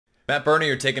Matt Burney,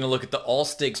 you're taking a look at the All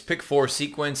Stakes Pick 4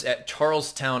 sequence at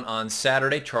Charlestown on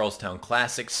Saturday, Charlestown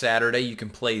Classic Saturday. You can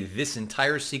play this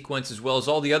entire sequence as well as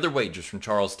all the other wagers from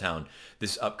Charlestown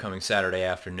this upcoming Saturday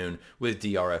afternoon with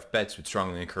DRF Bets. We'd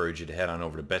strongly encourage you to head on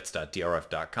over to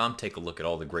bets.drf.com. Take a look at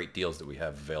all the great deals that we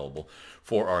have available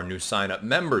for our new sign-up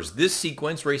members. This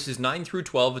sequence races 9 through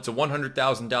 12. It's a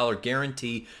 $100,000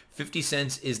 guarantee. 50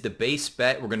 cents is the base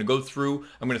bet. We're going to go through.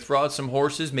 I'm going to throw out some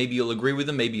horses. Maybe you'll agree with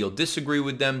them. Maybe you'll disagree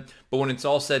with them. But when it's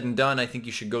all said and done, I think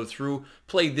you should go through,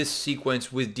 play this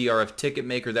sequence with DRF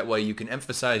Ticketmaker. That way you can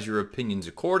emphasize your opinions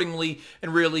accordingly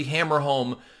and really hammer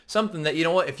home something that, you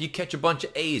know what, if you catch a bunch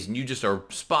of A's and you just are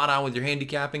spot on with your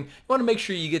handicapping, you want to make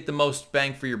sure you get the most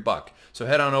bang for your buck. So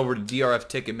head on over to DRF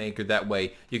Ticketmaker. That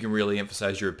way you can really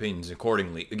emphasize your opinions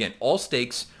accordingly. Again, all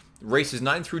stakes. Races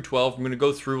 9 through 12. I'm going to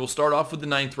go through. We'll start off with the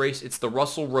 9th race. It's the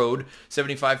Russell Road.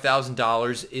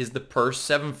 $75,000 is the purse.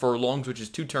 7 furlongs, which is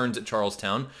 2 turns at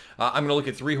Charlestown. I'm going to look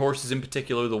at 3 horses in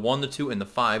particular, the 1, the 2, and the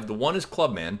 5. The 1 is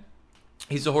Clubman.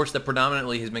 He's a horse that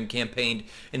predominantly has been campaigned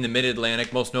in the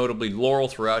Mid-Atlantic, most notably Laurel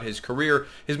throughout his career.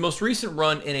 His most recent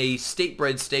run in a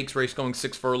state-bred stakes race going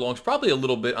 6 furlongs, probably a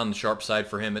little bit on the sharp side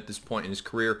for him at this point in his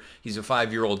career. He's a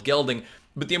 5-year-old gelding.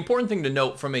 But the important thing to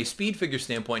note from a speed figure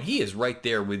standpoint, he is right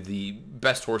there with the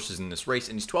best horses in this race,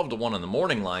 and he's 12-1 on the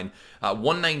morning line.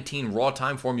 119 raw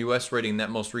time form U.S. rating in that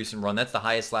most recent run. That's the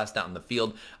highest last out in the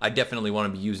field. I definitely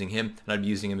want to be using him, and I'd be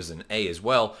using him as an A as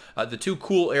well. The 2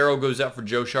 Cool Arrow goes out for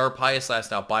Joe Sharp, highest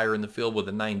last out buyer in the field with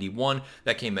a 91.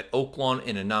 That came at Oaklawn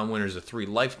in a non-winners of 3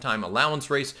 lifetime allowance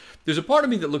race. There's a part of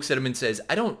me that looks at him and says,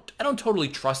 I don't totally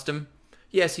trust him.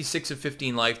 Yes, he's 6 of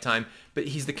 15 lifetime, but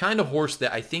he's the kind of horse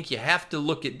that I think you have to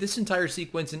look at this entire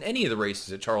sequence in any of the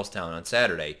races at Charlestown on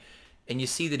Saturday, and you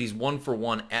see that he's 1 for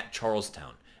 1 at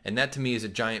Charlestown. And that to me is a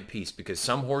giant piece because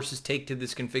some horses take to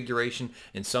this configuration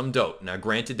and some don't. Now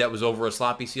granted, that was over a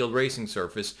sloppy sealed racing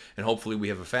surface, and hopefully we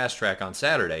have a fast track on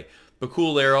Saturday. But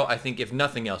Cool Arrow, I think if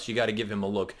nothing else, you got to give him a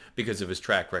look because of his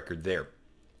track record there.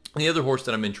 And the other horse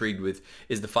that I'm intrigued with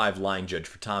is the 5 Line Judge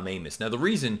for Tom Amoss. Now the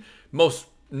reason most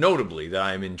notably that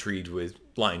I am intrigued with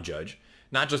Line Judge,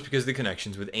 not just because of the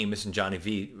connections with Amos and Johnny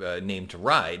V named to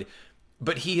ride,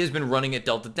 but he has been running at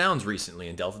Delta Downs recently.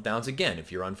 And Delta Downs, again, if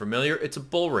you're unfamiliar, it's a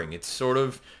bull ring. It's sort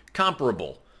of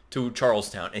comparable to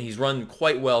Charlestown, and he's run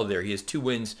quite well there. He has 2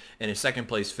 wins and a second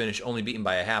place finish, only beaten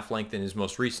by a half length in his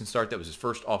most recent start. That was his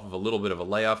first off of a little bit of a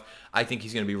layoff. I think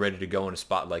he's going to be ready to go in a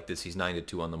spot like this. He's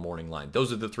 9-2 on the morning line.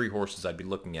 Those are the 3 horses I'd be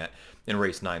looking at in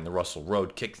race 9, the Russell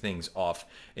Road. Kick things off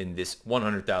in this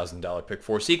 $100,000 pick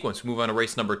 4 sequence. We move on to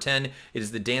race number 10. It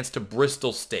is the Dance to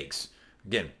Bristol Stakes.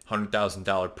 Again,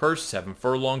 $100,000 purse, 7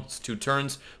 furlongs, 2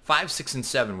 turns. 5, 6, and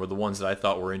 7 were the ones that I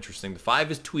thought were interesting. The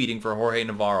 5 is Tweeting for Jorge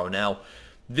Navarro. Now,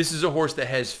 this is a horse that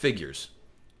has figures.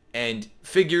 And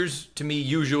figures, to me,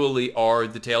 usually are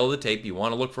the tail of the tape. You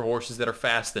want to look for horses that are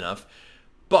fast enough.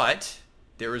 But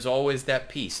there is always that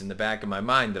piece in the back of my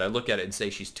mind that I look at it and say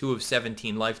she's 2 of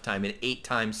 17 lifetime and 8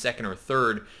 times second or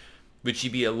third. Would she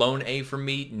be a lone A for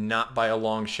me? Not by a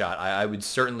long shot. I would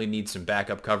certainly need some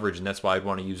backup coverage, and that's why I'd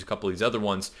want to use a couple of these other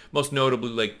ones, most notably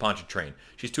Lake Pontchartrain.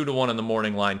 She's 2-1 on the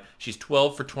morning line. She's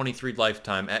 12 for 23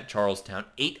 lifetime at Charlestown,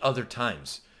 8 other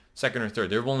times second or third.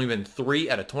 There have only been 3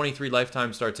 out of 23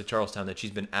 lifetime starts at Charlestown that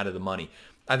she's been out of the money.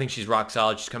 I think she's rock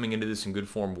solid. She's coming into this in good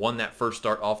form. Won that first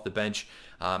start off the bench.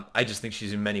 I just think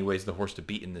she's in many ways the horse to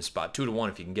beat in this spot. 2-1,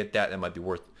 if you can get that, that might be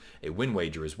worth a win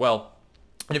wager as well.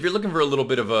 And if you're looking for a little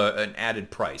bit of an added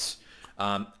price,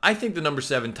 I think the number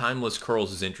 7, Timeless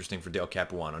Curls, is interesting for Dale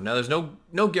Capuano. Now, there's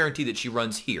no guarantee that she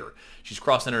runs here. She's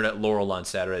cross-entered at Laurel on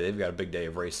Saturday. They've got a big day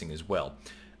of racing as well.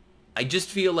 I just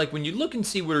feel like when you look and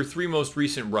see what her 3 most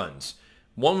recent runs,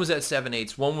 one was at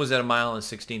 7/8, one was at a mile and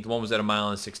 16th, one was at a mile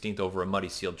and 16th over a muddy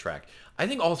sealed track. I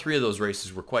think all 3 of those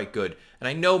races were quite good. And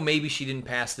I know maybe she didn't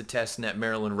pass the test in that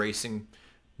Maryland racing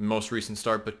most recent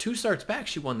start, but 2 starts back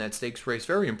she won that stakes race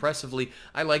very impressively.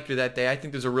 I liked her that day. I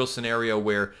think there's a real scenario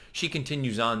where she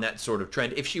continues on that sort of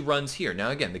trend if she runs here.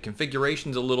 Now again, the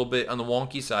configuration's a little bit on the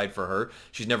wonky side for her.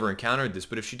 She's never encountered this,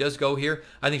 but if she does go here,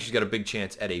 I think she's got a big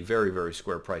chance at a very, very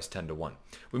square price, 10-1.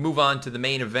 We move on to the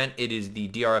main event. It is the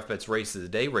DRF Bets race of the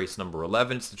day, race number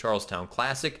 11. It's the Charlestown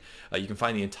Classic. You can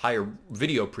find the entire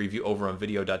video preview over on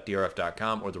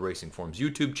video.drf.com or the Racing Forms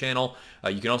YouTube channel.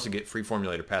 You can also get free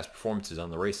formulator past performances on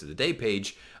the race of the day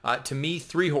page. To me,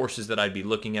 3 horses that I'd be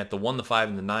looking at, the 1, the 5,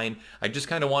 and the 9. I just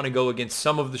kind of want to go against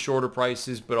some of the shorter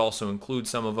prices, but also include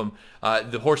some of them.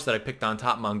 The horse that I picked on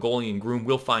top, Mongolian Groom,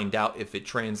 we'll find out if it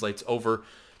translates over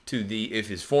to if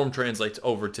his form translates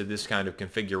over to this kind of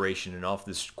configuration and off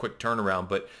this quick turnaround.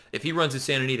 But if he runs a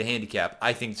Santa Anita handicap,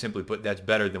 I think simply put that's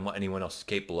better than what anyone else is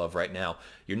capable of right now.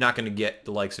 You're not going to get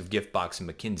the likes of Giftbox and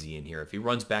McKinsey in here. If he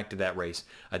runs back to that race,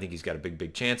 I think he's got a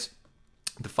big chance.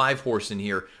 The 5 horse in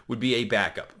here would be a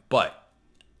backup, but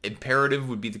Imperative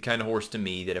would be the kind of horse to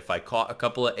me that if I caught a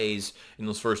couple of A's in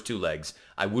those first 2 legs,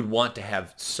 I would want to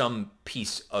have some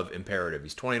piece of Imperative.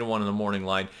 He's 20-1 in the morning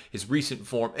line. His recent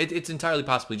form, it's entirely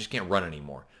possible he just can't run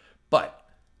anymore. But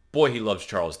boy, he loves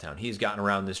Charlestown. He's gotten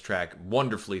around this track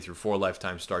wonderfully through 4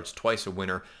 lifetime starts, twice a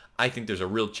winner. I think there's a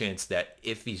real chance that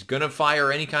if he's going to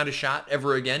fire any kind of shot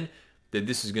ever again, that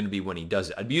this is going to be when he does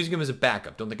it. I'd be using him as a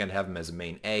backup. Don't think I'd have him as a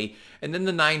main A. And then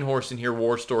the 9 horse in here,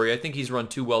 War Story. I think he's run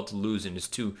too well to lose in his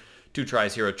two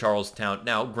tries here at Charlestown.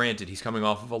 Now, granted, he's coming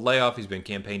off of a layoff. He's been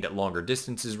campaigned at longer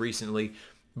distances recently.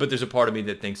 But there's a part of me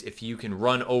that thinks if you can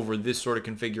run over this sort of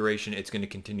configuration, it's going to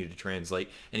continue to translate.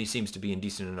 And he seems to be in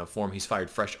decent enough form. He's fired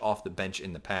fresh off the bench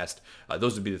in the past.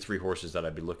 Those would be the 3 horses that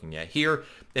I'd be looking at here.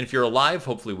 And if you're alive,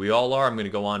 hopefully we all are, I'm going to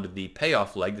go on to the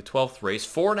payoff leg, the 12th race,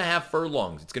 4.5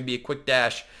 furlongs. It's going to be a quick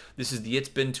dash. This is the It's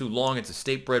Been Too Long. It's a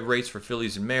state bred race for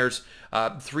fillies and mares.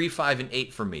 3, 5, and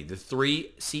 8 for me. The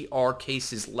 3 CR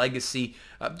Cases Legacy.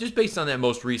 Just based on that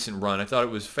most recent run, I thought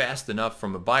it was fast enough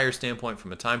from a buyer standpoint,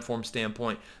 from a time form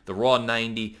standpoint. The raw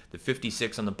 90, the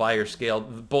 56 on the buyer scale,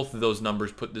 both of those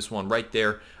numbers put this one right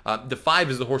there. The 5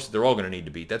 is the horse that they're all going to need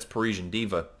to beat. That's Parisian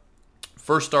Diva.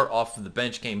 First start off of the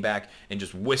bench, came back and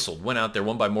just whistled. Went out there,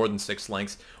 won by more than 6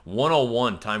 lengths.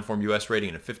 101 time form U.S. rating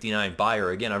and a 59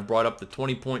 buyer. Again, I've brought up the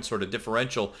 20-point sort of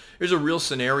differential. There's a real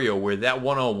scenario where that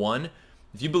 101,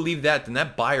 if you believe that, then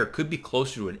that buyer could be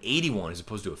closer to an 81 as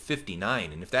opposed to a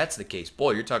 59. And if that's the case,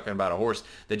 boy, you're talking about a horse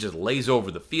that just lays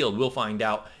over the field. We'll find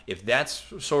out if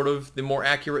that's sort of the more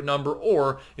accurate number,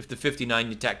 or if the 59,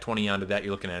 you tack 20 onto that,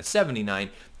 you're looking at a 79.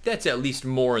 That's at least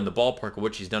more in the ballpark of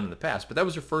what she's done in the past. But that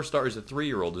was her first start as a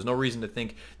 3-year-old. There's no reason to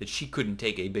think that she couldn't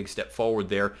take a big step forward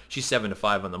there. She's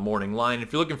 7-5 on the morning line.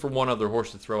 If you're looking for one other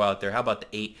horse to throw out there, how about the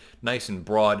 8? Nice and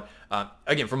broad.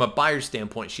 Again, from a buyer's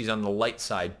standpoint, she's on the light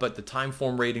side, but the time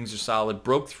form ratings are solid.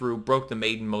 Broke the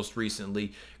maiden most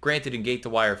recently. Granted, in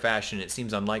gate-to-wire fashion, it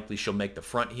seems unlikely she'll make the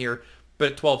front here.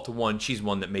 But at 12-1, she's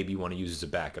one that maybe you want to use as a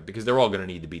backup because they're all going to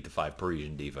need to beat the 5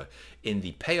 Parisian Diva. In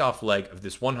the payoff leg of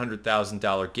this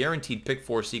 $100,000 guaranteed pick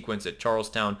 4 sequence at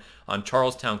Charlestown on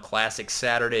Charlestown Classic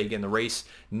Saturday. Again, the race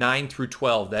 9 through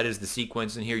 12, that is the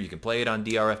sequence in here. You can play it on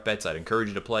DRF bets. I'd encourage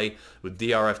you to play with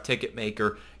DRF Ticket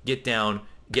Maker. Get down,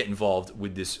 get involved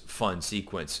with this fun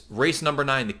sequence. Race number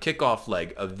 9, the kickoff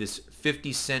leg of this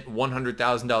 50-cent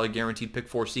 $100,000 guaranteed pick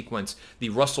 4 sequence. The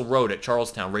Russell Road at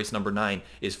Charlestown, race number 9,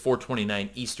 is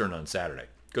 4:29 Eastern on Saturday.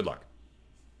 Good luck.